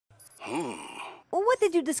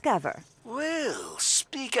did you discover? Well,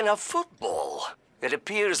 speaking of football, it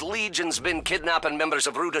appears Legion's been kidnapping members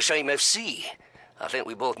of Rudesheim FC. I think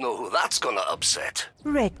we both know who that's gonna upset.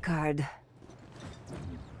 Red card.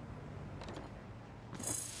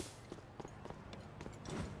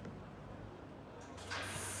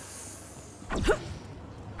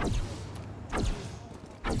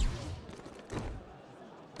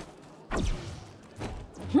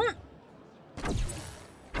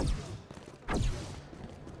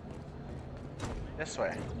 This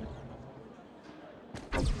way.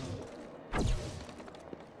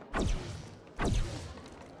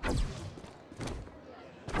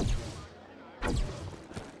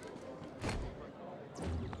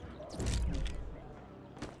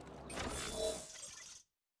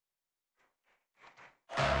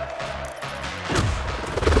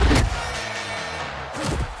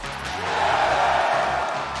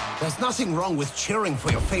 There's nothing wrong with cheering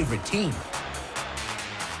for your favorite team.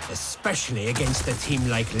 Especially against a team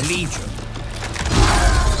like Legion.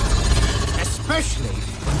 Especially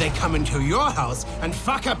when they come into your house and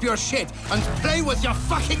fuck up your shit and play with your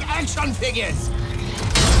fucking action figures!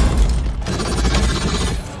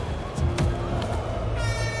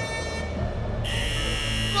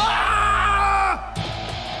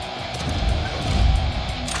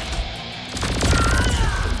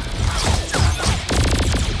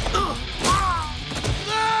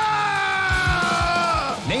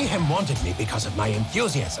 Mayhem wanted me because of my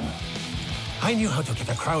enthusiasm. I knew how to get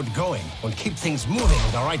a crowd going and keep things moving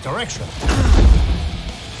in the right direction.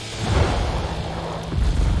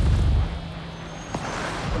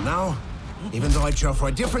 And now, even though I cheer for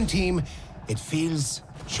a different team, it feels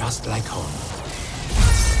just like home.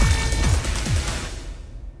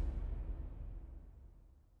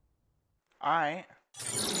 All right.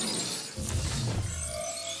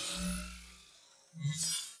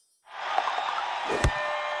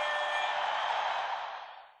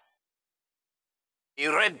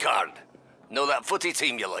 You red card. Know that footy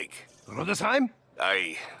team you like? Rudesheim?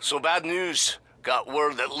 Aye. So bad news. Got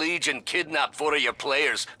word that Legion kidnapped 4 of your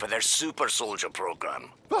players for their Super Soldier program.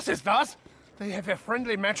 What is that? They have a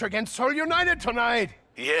friendly match against Seoul United tonight.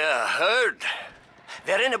 Yeah, heard.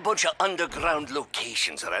 They're in a bunch of underground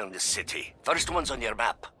locations around the city. First one's on your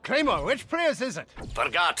map. Claymore, which players is it?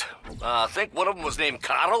 Forgot. I think one of them was named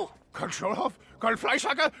Karl. Karl Schulhoff? Karl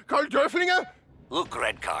Fleischhacker? Karl Dörflinger? Look,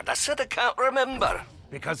 red card, I said I can't remember.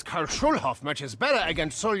 Because Karl Schulhoff matches better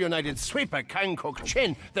against Seoul United sweeper Kang Kok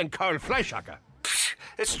Chin than Karl Fleischhacker. Psh,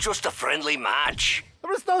 it's just a friendly match.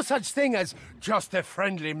 There is no such thing as just a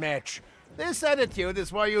friendly match. This attitude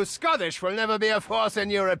is why you Scottish will never be a force in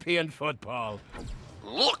European football.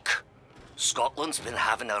 Look, Scotland's been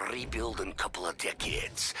having a rebuilding couple of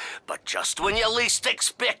decades. But just when you least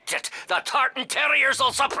expect it, the Tartan Terriers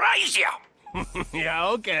will surprise you. Yeah,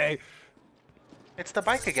 okay. It's the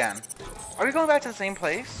bike again. Are we going back to the same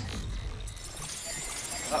place?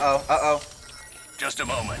 Uh-oh, uh-oh. Just a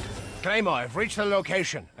moment. Claymore, I've reached the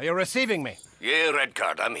location. Are you receiving me? Yeah, red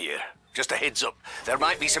card, I'm here. Just a heads up, there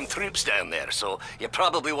might be some troops down there, so you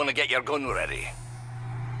probably want to get your gun ready.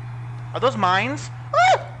 Are those mines?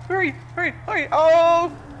 Ah! Hurry, hurry, hurry.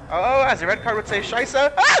 Oh! Oh, as the red card would say, Scheisse.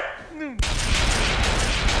 Ah!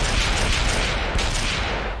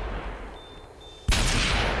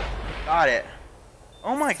 Got it.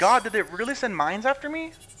 Oh my god, did they really send mines after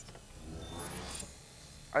me?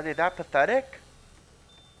 Are they that pathetic?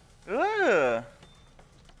 Ugh.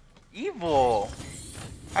 Evil.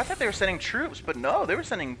 I thought they were sending troops, but no, they were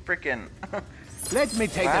sending freaking... Let me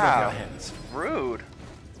take that off your hands. Rude.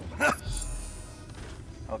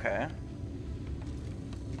 Okay.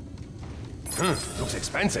 Looks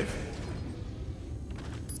expensive.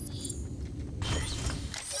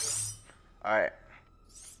 Alright.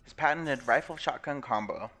 His patented rifle shotgun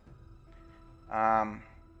combo. Yeah,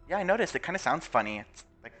 I noticed. It kind of sounds funny. It's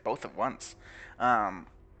like both at once.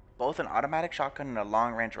 Both an automatic shotgun and a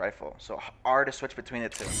long-range rifle. So R to switch between the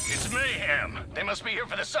two. It's Mayhem. They must be here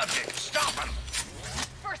for the subject. Stop them.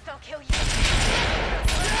 First I'll kill you.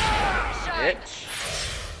 Bitch.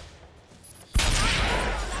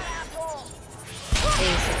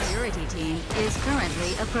 A security team is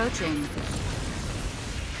currently approaching.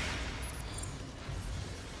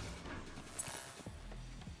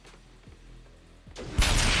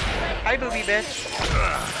 Hi, booby bitch.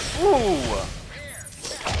 Ooh.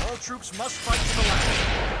 All troops must fight to the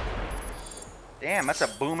last. Damn, that's a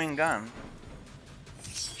booming gun.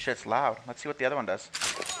 Shit's loud. Let's see what the other one does.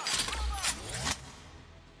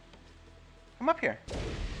 Come up here.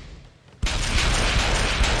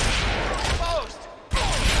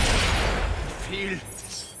 Feel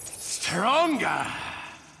stronger.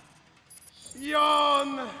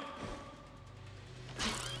 Yawn!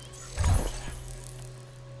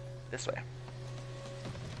 This way.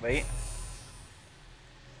 Wait.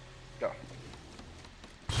 Go.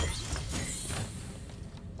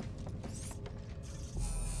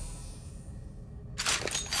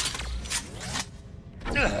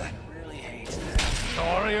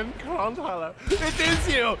 Dorian Grandhaller. It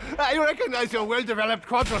is you! I recognize your well-developed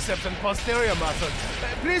quadriceps and posterior muscles.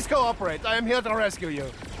 Please cooperate. I am here to rescue you.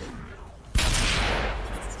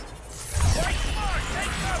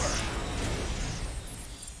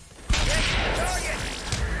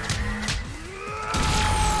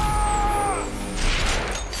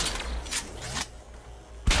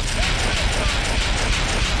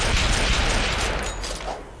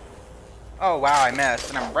 Oh wow, I missed,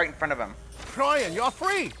 and I'm right in front of him. Brian, you're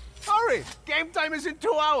free! Hurry! Game time is in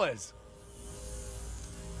 2 hours!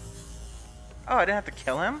 Oh, I didn't have to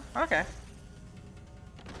kill him? Okay.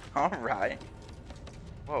 Alright.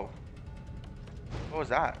 Whoa. What was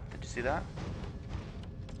that? Did you see that?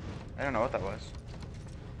 I don't know what that was.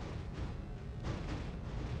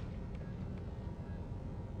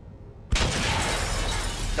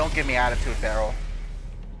 Don't give me attitude, Barrel.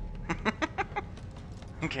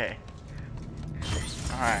 Okay.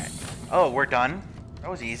 Alright. Oh, we're done?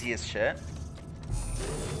 That was easy as shit.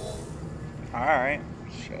 Alright.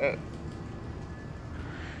 Shit.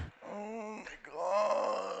 Oh my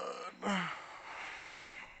god.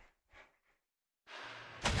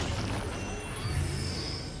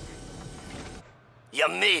 You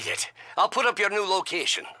made it. I'll put up your new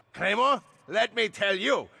location. Kramer, let me tell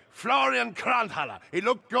you, Florian Grandhaller, he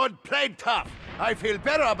looked good, played tough. I feel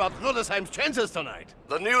better about Rudesheim's chances tonight.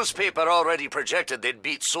 The newspaper already projected they'd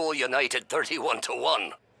beat Seoul United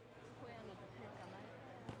 31-1.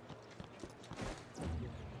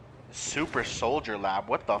 Super Soldier Lab.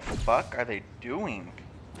 What the fuck are they doing?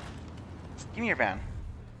 Just give me your van.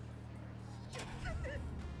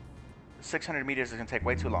 600 meters is gonna take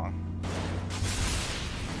way too long.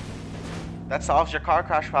 That solves your car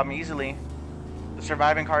crash problem easily. The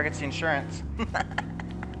surviving car gets the insurance.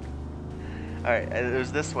 Alright, it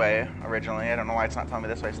was this way originally. I don't know why it's not telling me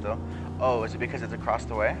this way still. Oh, is it because it's across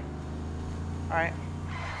the way? Alright.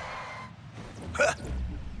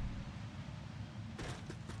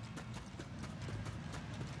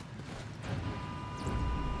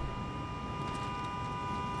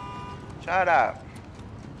 Shut up.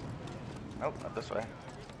 Nope, not this way.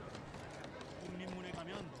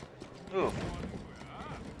 Ooh.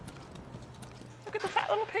 Look at the fat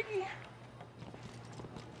little piggy.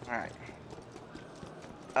 Alright.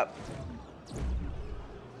 Up.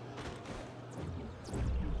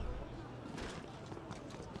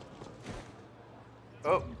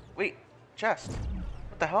 Oh, wait. Chest.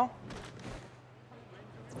 What the hell?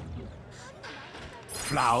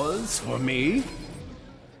 Flowers for me?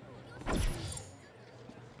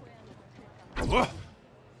 Whoa.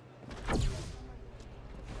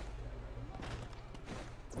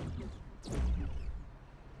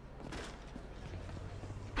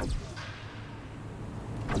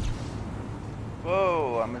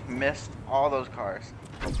 Whoa, I missed all those cars.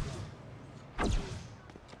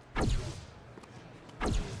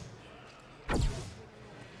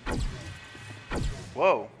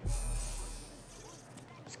 Whoa.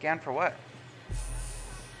 Scan for what?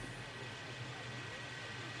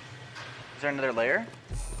 Is there another layer?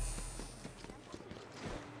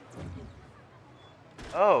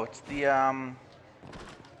 Oh, it's the,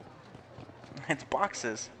 it's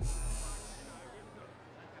boxes.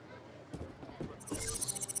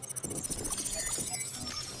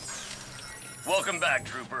 Welcome back,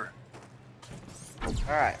 Trooper.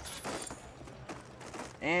 Alright.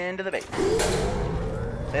 Into the base.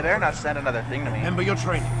 They better not send another thing to me. Remember your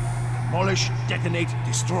training. Demolish, detonate,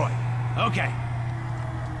 destroy. Okay.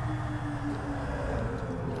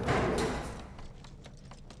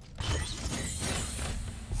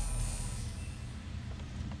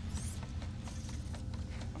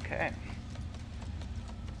 Okay.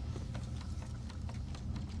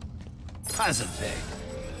 Present day.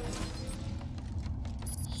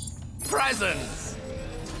 Presents!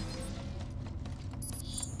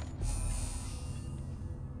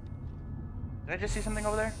 Did I just see something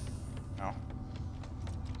over there? No.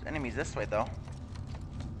 There's enemies this way, though.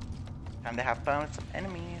 Time to have fun with some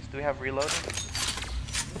enemies. Do we have reloading?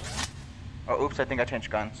 Oh, oops, I think I changed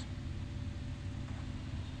guns.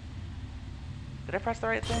 Did I press the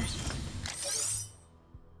right thing?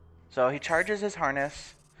 So he charges his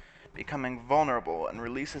harness, becoming vulnerable, and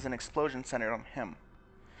releases an explosion centered on him.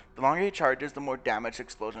 The longer he charges, the more damage the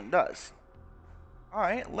explosion does.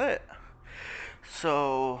 Alright, lit.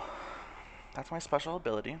 So, that's my special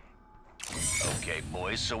ability. Okay,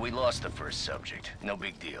 boys, so we lost the first subject. No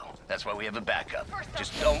big deal. That's why we have a backup.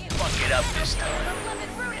 Just don't fuck it up this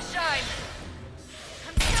time.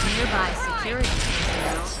 Nearby security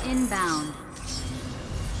personnel inbound.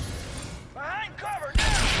 Behind cover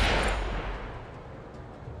now!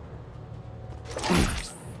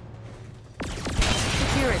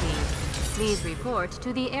 Security, please report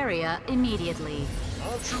to the area immediately.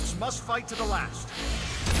 All troops must fight to the last.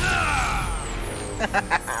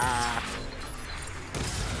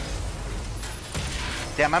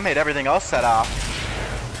 Damn, I made everything else set off.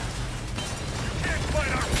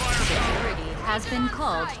 Security has been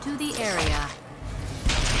called to the area.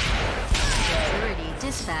 Security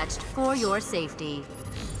dispatched for your safety.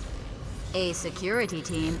 A security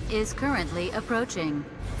team is currently approaching.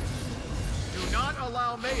 Do not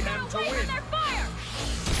allow Mayhem to win.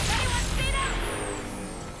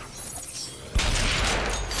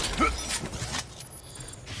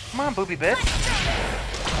 Come on, booby bitch.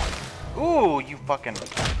 Ooh, you fucking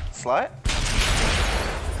slut.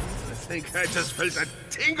 I think I just felt a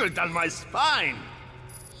tingle down my spine.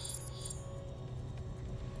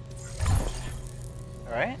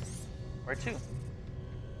 Alright. Where to?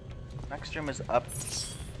 Next room is up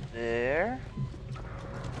there.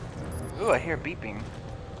 Ooh, I hear beeping.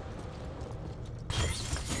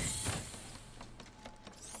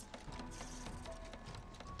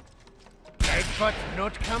 Egbert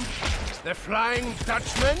Notkamp? The Flying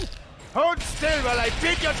Dutchman? Hold still while I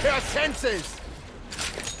beat you to your senses!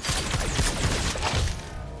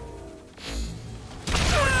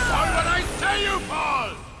 Fall when I say you fall!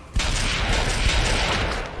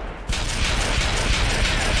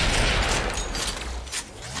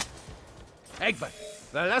 Egbert,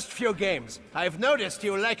 the last few games, I've noticed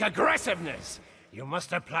you like aggressiveness. You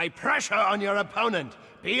must apply pressure on your opponent.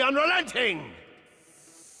 Be unrelenting!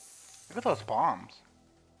 Look at those bombs.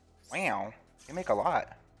 Wow. They make a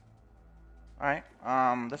lot. Alright,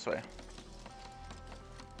 this way.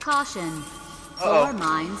 Caution. Floor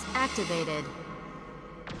mines activated.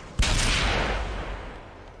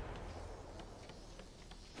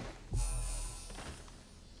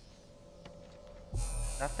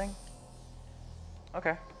 Nothing?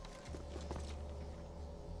 Okay.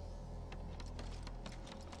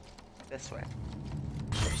 This way.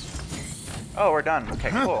 Oh, we're done.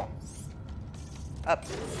 Okay, cool. Up.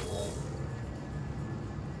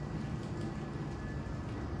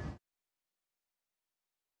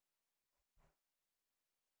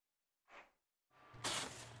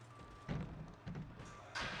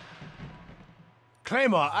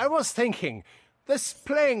 Claymore, I was thinking, this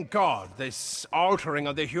playing God, this altering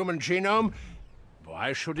of the human genome,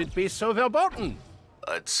 why should it be so verboten?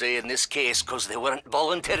 I'd say in this case, 'cause they weren't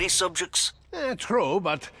voluntary subjects. True,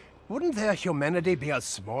 but wouldn't their humanity be a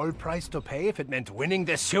small price to pay if it meant winning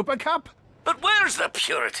the Super Cup? But where's the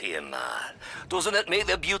purity in that? Doesn't it make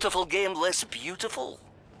the beautiful game less beautiful?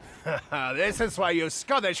 This is why you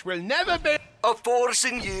Scottish will never be... A force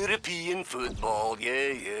in European football,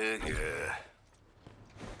 yeah.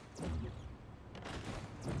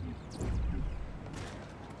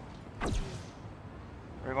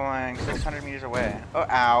 We're going 600 meters away. Oh,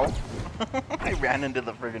 ow. I ran into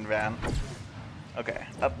the friggin' van. Okay,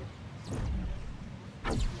 up.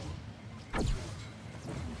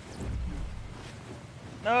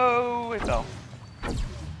 No, it fell.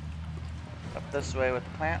 Up this way with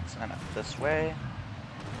the plants, and up this way.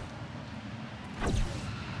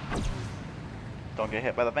 Don't get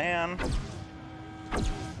hit by the van.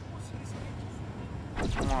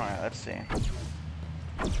 Alright, let's see.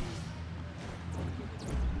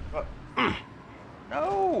 Oh.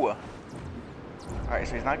 No! Alright,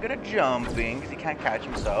 so he's not good at jumping because he can't catch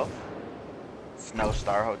himself. Snow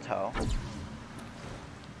Star Hotel.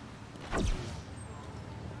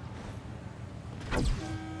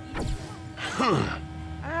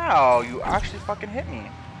 Ow, you actually fucking hit me.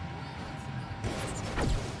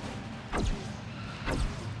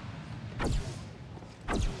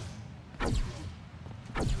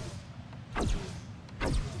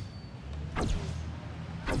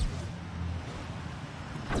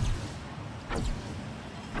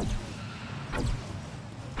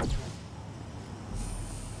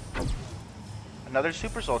 Another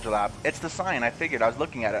super soldier lab. It's the sign. I figured. I was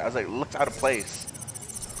looking at it. I was like, it looks out of place.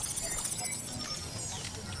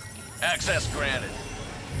 Access granted.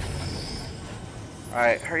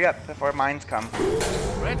 Alright, hurry up before mines come.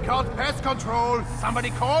 Red card pest control. Somebody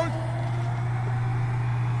called?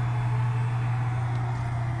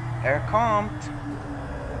 Air comped.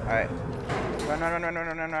 Alright.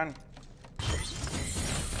 Run.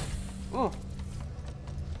 Ooh.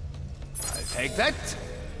 I'll take that.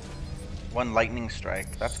 One lightning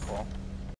strike. That's cool.